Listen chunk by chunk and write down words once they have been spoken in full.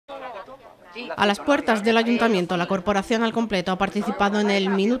A las puertas del Ayuntamiento, la corporación al completo ha participado en el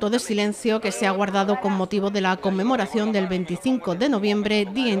Minuto de Silencio que se ha guardado con motivo de la conmemoración del 25 de noviembre,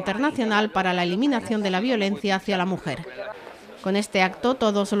 Día Internacional para la Eliminación de la Violencia hacia la Mujer. Con este acto,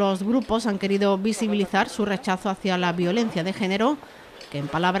 todos los grupos han querido visibilizar su rechazo hacia la violencia de género, que en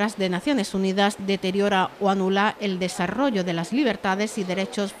palabras de Naciones Unidas deteriora o anula el desarrollo de las libertades y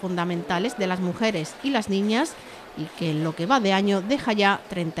derechos fundamentales de las mujeres y las niñas, y que en lo que va de año deja ya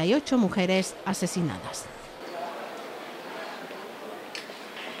 38 mujeres asesinadas.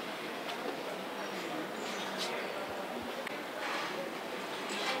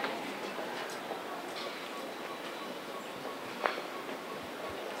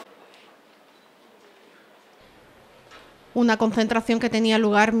 Una concentración que tenía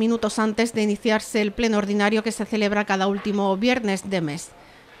lugar minutos antes de iniciarse el pleno ordinario que se celebra cada último viernes de mes.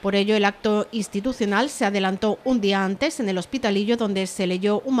 Por ello, el acto institucional se adelantó un día antes en el Hospitalillo, donde se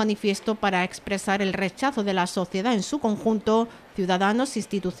leyó un manifiesto para expresar el rechazo de la sociedad en su conjunto, ciudadanos,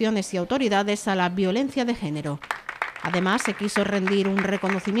 instituciones y autoridades a la violencia de género. Además, se quiso rendir un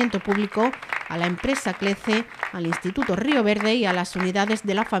reconocimiento público a la empresa Clece, al Instituto Río Verde y a las unidades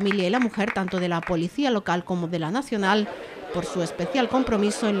de la familia y la mujer, tanto de la Policía Local como de la Nacional, por su especial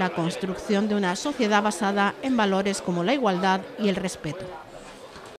compromiso en la construcción de una sociedad basada en valores como la igualdad y el respeto.